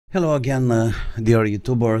Hello again, dear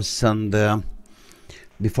YouTubers, and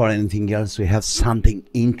before anything else, we have something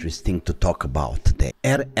interesting to talk about, the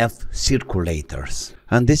RF circulators.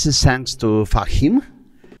 And this is thanks to Fahim.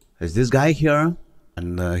 There's this guy here,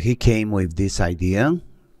 and he came with this idea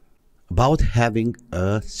about having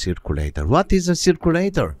a circulator. What is a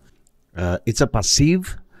circulator? It's a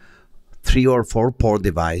passive 3 or 4 port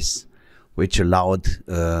device which allowed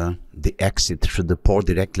the exit through the port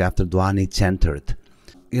directly after the one it's entered.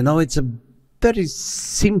 You know, it's a very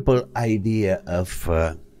simple idea of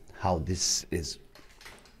how this is.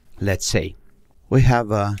 Let's say we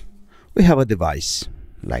have a device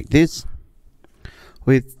like this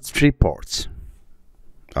with 3 ports,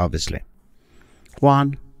 obviously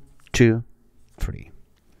 1, 2, 3.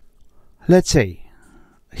 Let's say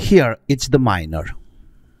here it's the minor.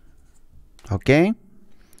 Okay,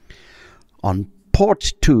 on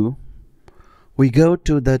port 2 we go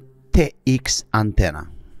to the TX antenna.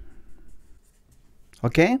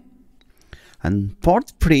 Okay, and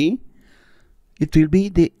port 3 it will be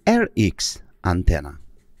the RX antenna,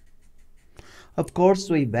 of course,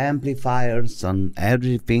 with amplifiers and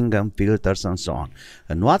everything and filters and so on.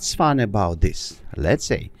 And what's fun about this, let's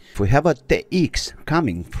say if we have a TX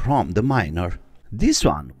coming from the minor, this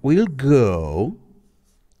one will go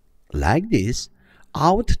like this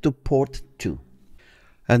out to port 2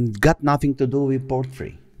 and got nothing to do with port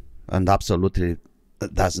 3, and absolutely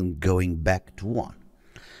doesn't going back to 1.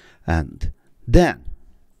 And then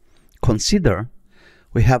consider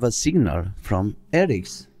we have a signal from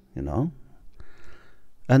RX, you know,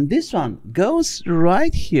 and this one goes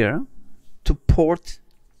right here to port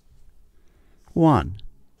 1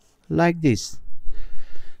 like this.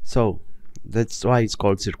 So that's why it's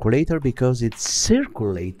called circulator, because it's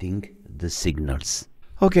circulating the signals.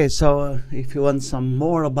 Okay, so if you want some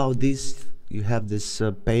more about this, you have this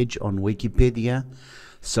page on Wikipedia.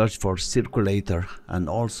 Search for circulator, and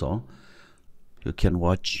also you can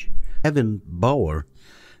watch Kevin Bauer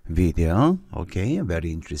video. Okay,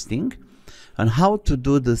 very interesting, and how to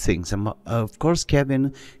do the things. And of course,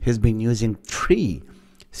 Kevin has been using 3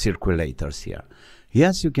 circulators here.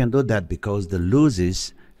 Yes, you can do that because the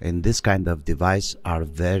losses in this kind of device are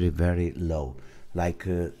very, very low, like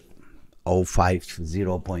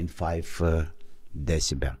 0.5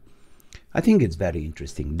 decibel. I think it's very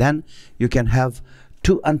interesting. Then you can have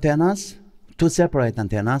 2 antennas, 2 separate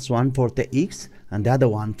antennas, one for TX and the other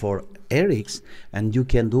one for RX, and you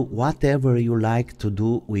can do whatever you like to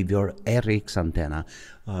do with your RX antenna.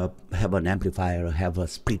 Have an amplifier, have a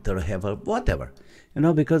splitter, have a whatever, you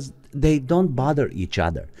know, because they don't bother each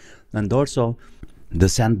other. And also the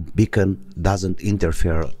send beacon doesn't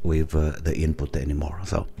interfere with the input anymore.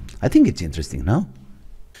 So I think it's interesting, no?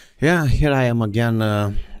 Yeah, here I am again.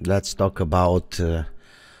 Let's talk about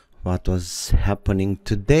what was happening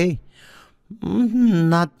today.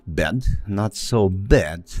 Not bad, not so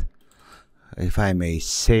bad, if I may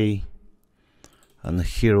say. And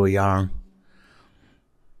here we are.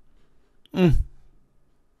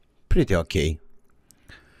 Pretty okay.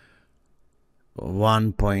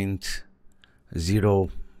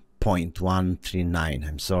 1.0.139,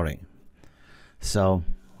 I'm sorry. So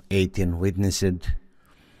 18 witnessed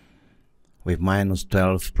with minus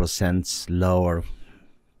 12% lower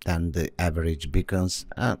than the average beacons.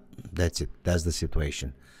 That's it, that's the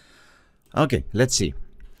situation. Okay, let's see.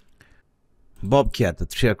 Bobcat at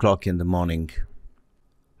 3 o'clock in the morning,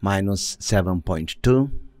 minus 7.2,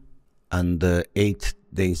 and 8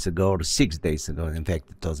 days ago, or 6 days ago, in fact,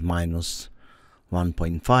 it was minus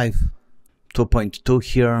 1.5, 2.2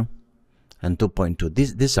 here, and 2.2.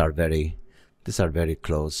 These are very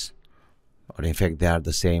close, or in fact they are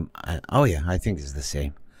the same. Oh yeah, I think it's the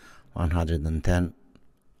same. 110.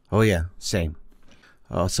 Oh yeah, same.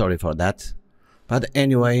 Oh, sorry for that, but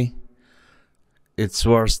anyway, it's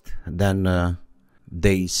worse than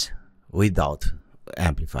days without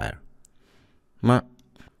amplifier.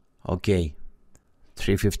 Okay,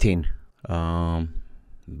 3:15.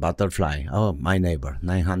 Butterfly. Oh, my neighbor,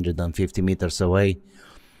 950 meters away.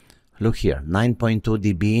 Look here, 9.2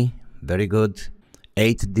 dB, very good.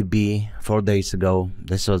 8 dB 4 days ago.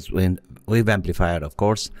 This was with amplifier, of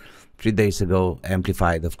course. 3 days ago,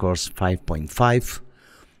 amplified, of course, 5.5.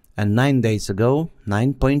 And 9 days ago,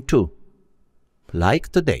 9.2.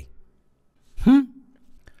 Like today.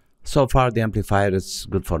 So far, the amplifier is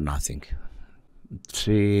good for nothing.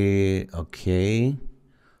 3, okay.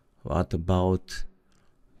 What about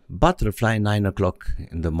Butterfly, 9 o'clock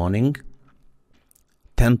in the morning?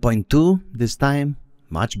 10.2 this time,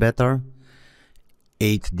 much better.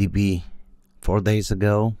 8 dB 4 days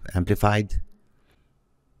ago, amplified.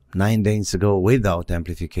 9 days ago without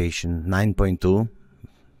amplification, 9.2,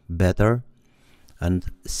 better, and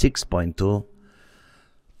 6.2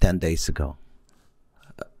 10 days ago.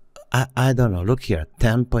 I don't know, look here,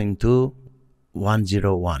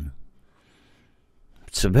 10.2101.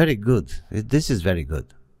 It's very good. This is very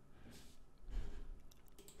good.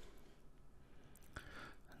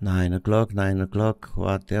 9 o'clock, 9 o'clock,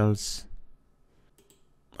 what else?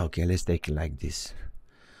 Okay, let's take it like this.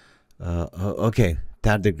 Okay,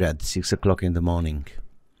 tardigrade, 6 o'clock in the morning.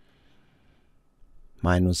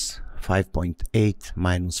 Minus 5.8,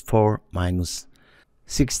 minus 4, minus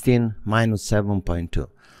 16, minus 7.2.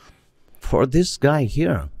 For this guy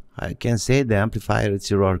here, I can say the amplifier,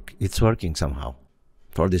 it's working somehow.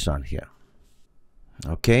 For this one here.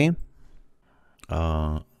 Okay.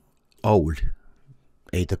 Old.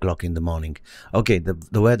 8 o'clock in the morning. Okay,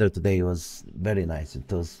 the weather today was very nice.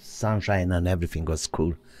 It was sunshine and everything was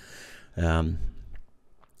cool.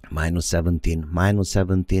 Minus 17, minus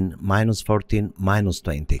 17, minus 14, minus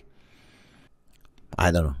 20.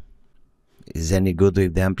 I don't know. Is any good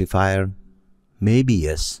with the amplifier? Maybe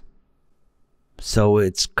yes. So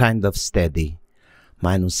it's kind of steady.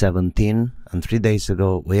 Minus 17, and 3 days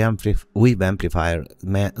ago with amplifier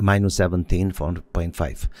minus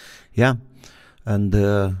 17.5. Yeah, and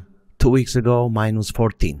 2 weeks ago minus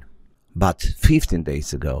 14, but 15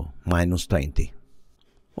 days ago minus 20.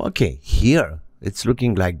 Okay, here it's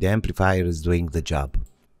looking like the amplifier is doing the job.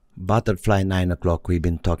 Butterfly 9 o'clock, we've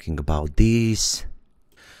been talking about this.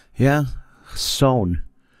 Yeah, zone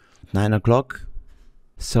 9 o'clock,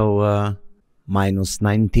 so minus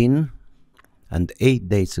 19, and 8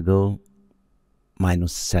 days ago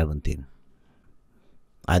minus 17.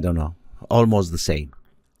 I don't know, almost the same.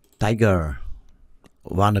 Tiger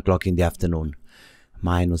 1 o'clock in the afternoon,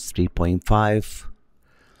 minus 3.5,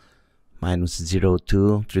 minus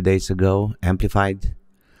 0.2 3 days ago, amplified.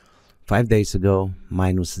 5 days ago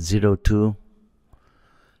minus 0.2,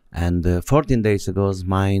 and 14 days ago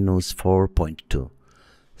minus 4.2.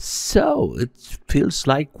 So it feels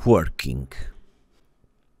like working.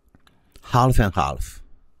 Half and half.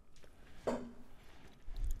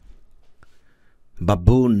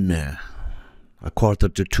 Baboon, a quarter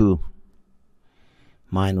to 2,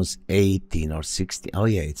 minus 18 or 16. Oh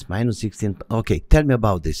yeah, it's minus 16. Okay, tell me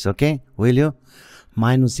about this, okay, will you?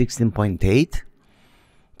 Minus 16.8.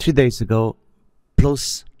 3 days ago,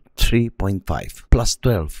 plus 3.5, plus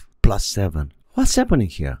 12, plus 7. What's happening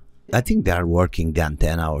here? I think they are working the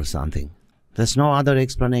antenna or something. There's no other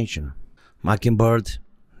explanation. Mockingbird,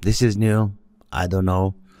 this is new. I don't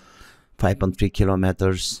know. 5.3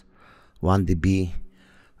 kilometers, 1 dB.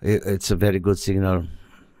 It's a very good signal.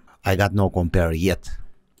 I got no compare yet.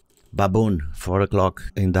 Baboon, 4 o'clock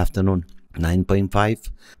in the afternoon, 9.5,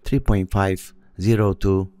 3.5,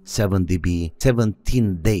 0.2, 7 dB.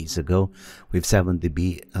 17 days ago with 7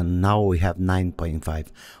 dB, and now we have 9.5.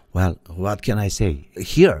 Well, what can I say?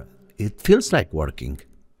 Here, it feels like working.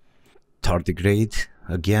 Tardigrade,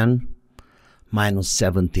 again, minus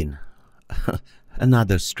 17.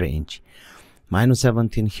 Another strange. Minus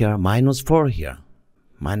 17 here, minus 4 here.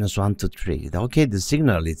 Minus 1 to 3. Okay, the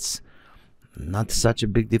signal, it's not such a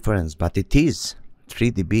big difference, but it is.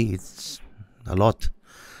 3 dB, it's a lot.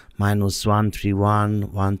 Minus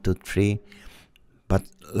 131, 1 to 3. But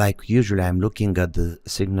like usually, I'm looking at the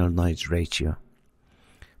signal noise ratio.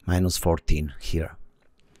 Minus 14 here.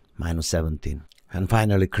 Minus 17. And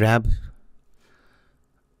finally, crab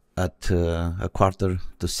at a quarter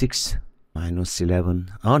to 6. Minus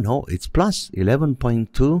 11. Oh no, it's plus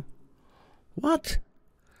 11.2. What?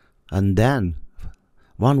 And then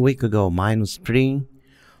 1 week ago, minus 3.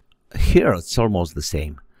 Here it's almost the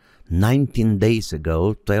same. 19 days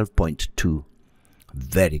ago, 12.2.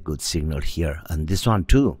 Very good signal here. And this one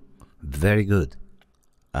too. Very good.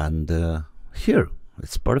 And here,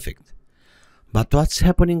 it's perfect. But what's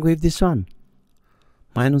happening with this one?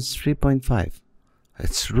 Minus 3.5.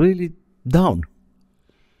 It's really down.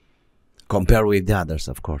 Compare with the others,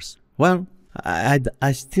 of course. Well,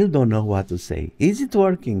 I still don't know what to say. Is it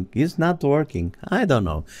working? Is not working? I don't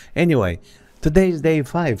know. Anyway, today is day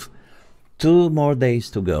 5. 2 more days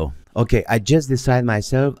to go. Okay, I just decided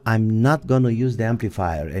myself I'm not gonna use the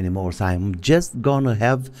amplifier anymore. So I'm just gonna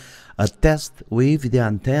have a test with the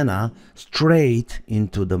antenna straight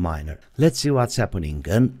into the miner. Let's see what's happening.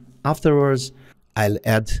 And afterwards, I'll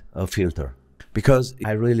add a filter, because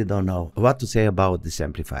I really don't know what to say about this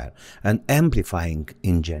amplifier and amplifying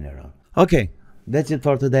in general. Okay, that's it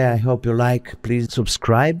for today. I hope you like. Please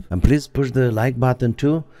subscribe and please push the like button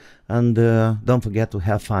too. And don't forget to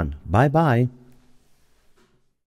have fun. Bye bye.